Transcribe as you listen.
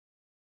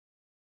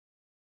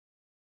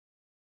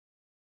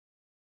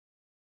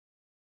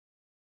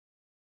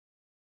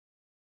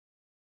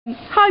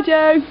Hi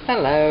Joe.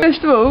 Hello.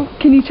 First of all,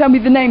 can you tell me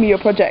the name of your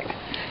project?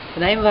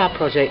 The name of our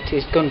project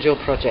is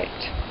Gunjur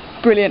Project.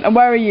 Brilliant. And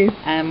where are you?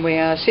 And we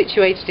are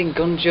situated in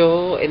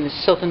Gunjur in the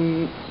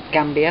southern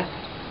Gambia,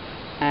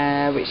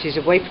 which is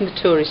away from the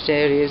tourist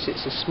areas.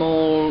 It's a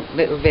small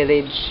little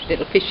village,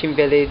 little fishing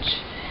village,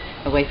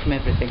 away from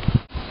everything.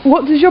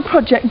 What does your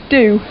project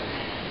do?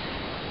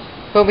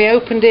 Well, we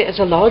opened it as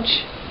a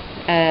lodge,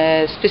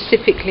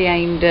 specifically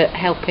aimed at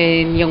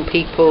helping young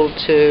people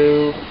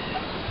to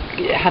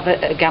have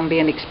a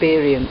Gambian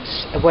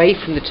experience away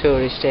from the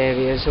tourist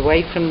areas,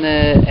 away from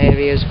the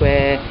areas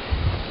where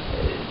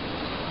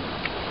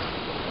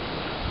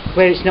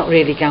it's not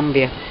really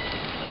Gambia.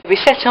 We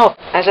set up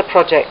as a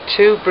project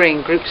to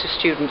bring groups of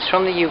students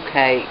from the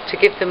UK to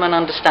give them an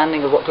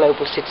understanding of what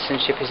global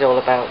citizenship is all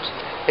about,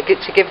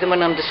 to give them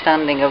an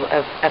understanding of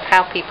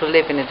how people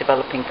live in a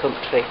developing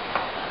country,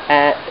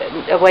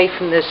 away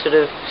from the sort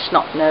of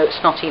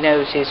snotty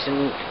noses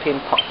and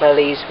pot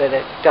bellies where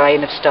they're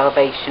dying of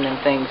starvation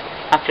and things.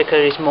 Africa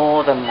is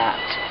more than that.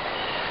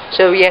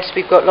 So yes,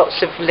 we've got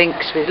lots of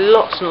links with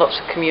lots and lots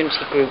of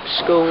community groups,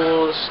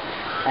 schools,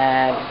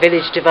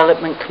 village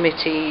development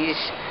committees,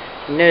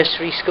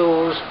 nursery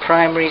schools,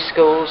 primary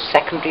schools,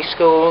 secondary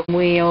schools.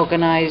 We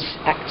organise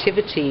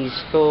activities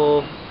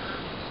for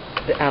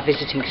our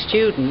visiting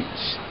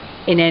students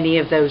in any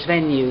of those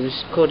venues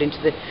according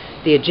to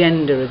the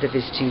agenda of the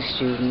visiting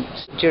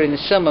students. During the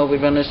summer we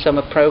run a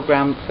summer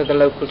programme for the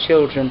local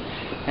children.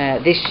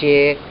 This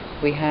year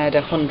we had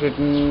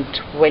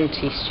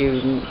 120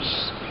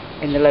 students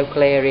in the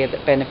local area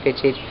that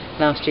benefited.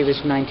 Last year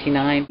was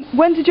 99.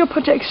 When did your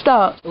project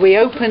start? We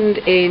opened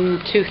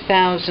in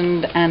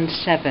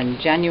 2007.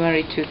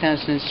 January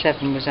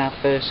 2007 was our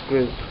first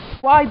group.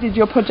 Why did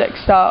your project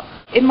start?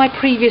 In my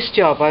previous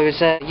job I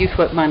was a youth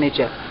work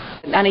manager,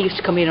 and I used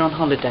to come in on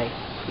holiday.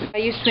 I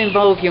used to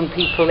involve young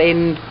people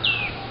in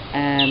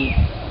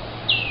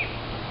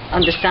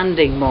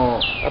understanding more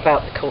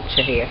about the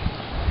culture here.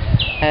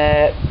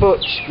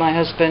 Butch, my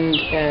husband,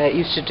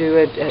 used to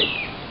do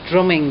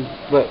drumming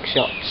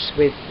workshops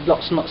with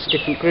lots and lots of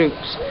different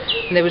groups.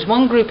 And there was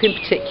one group in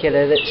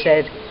particular that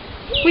said,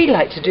 we'd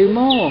like to do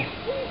more.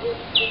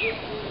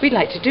 We'd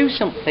like to do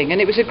something. And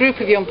it was a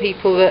group of young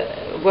people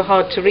that were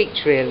hard to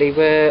reach really,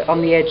 were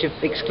on the edge of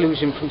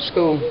exclusion from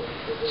school.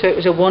 So it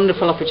was a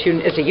wonderful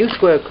opportunity, as a youth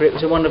worker, it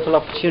was a wonderful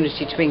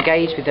opportunity to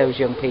engage with those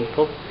young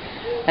people.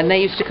 And they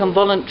used to come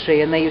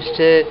voluntary and they used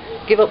to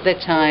give up their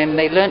time.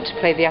 They learnt to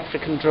play the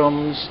African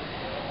drums,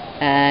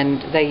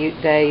 and they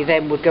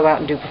then would go out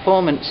and do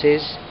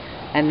performances.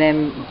 And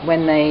then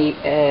when they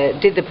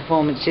did the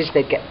performances,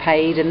 they'd get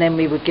paid, and then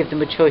we would give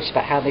them a choice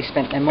about how they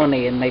spent their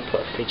money. And they put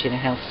a fridge in a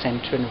health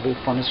centre and a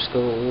roof on a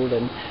school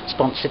and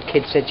sponsored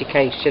kids'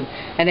 education.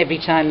 And every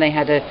time they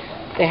had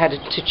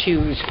to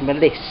choose from a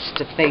list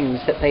of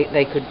things that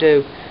they could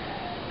do.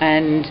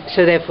 And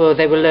so therefore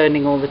they were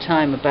learning all the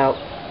time about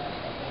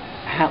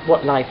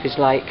what life is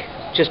like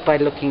just by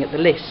looking at the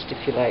list,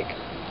 if you like.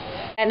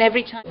 And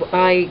every time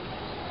I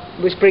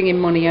was bringing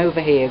money over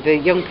here, the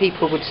young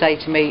people would say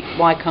to me,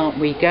 why can't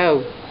we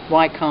go?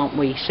 Why can't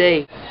we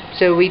see?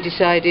 So we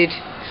decided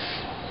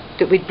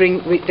that we'd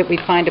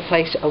find a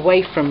place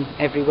away from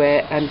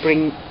everywhere and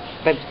bring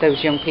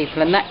those young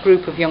people. And that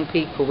group of young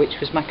people, which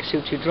was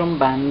Makasutu Drum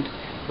Band,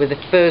 were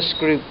the first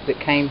group that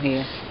came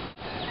here.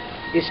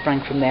 It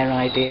sprang from their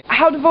idea.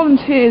 How do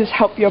volunteers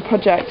help your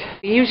project?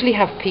 We usually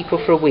have people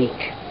for a week.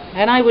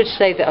 And I would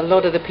say that a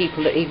lot of the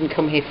people that even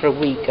come here for a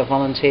week are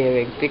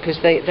volunteering, because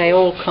they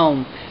all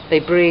come. They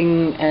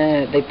bring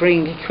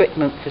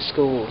equipment for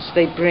schools.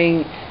 They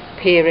bring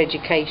peer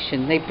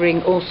education. They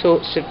bring all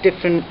sorts of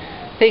different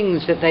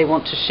things that they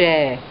want to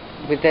share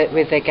with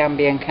their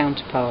Gambian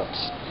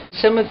counterparts.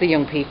 Some of the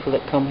young people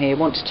that come here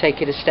want to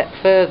take it a step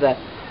further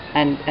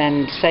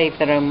and save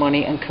their own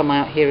money and come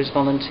out here as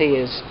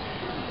volunteers.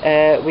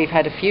 We've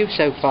had a few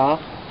so far.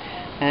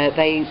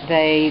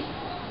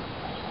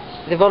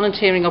 The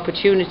volunteering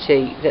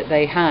opportunity that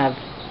they have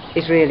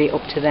is really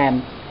up to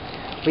them.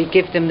 We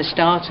give them the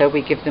starter,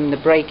 we give them the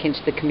break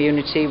into the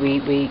community,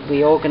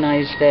 we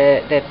organise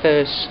their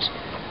first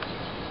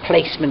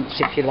placements,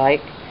 if you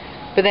like.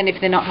 But then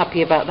if they're not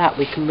happy about that,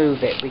 we can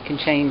move it, we can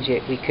change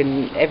it,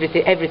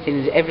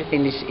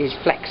 everything is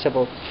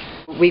flexible.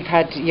 We've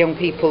had young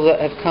people that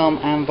have come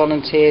and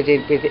volunteered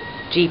with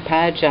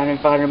GPAD, our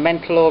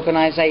environmental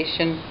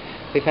organisation.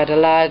 We've had a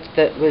lad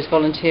that was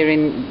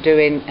volunteering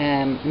doing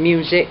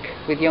music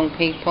with young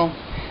people.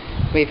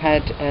 We've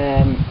had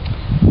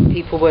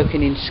people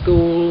working in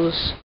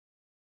schools.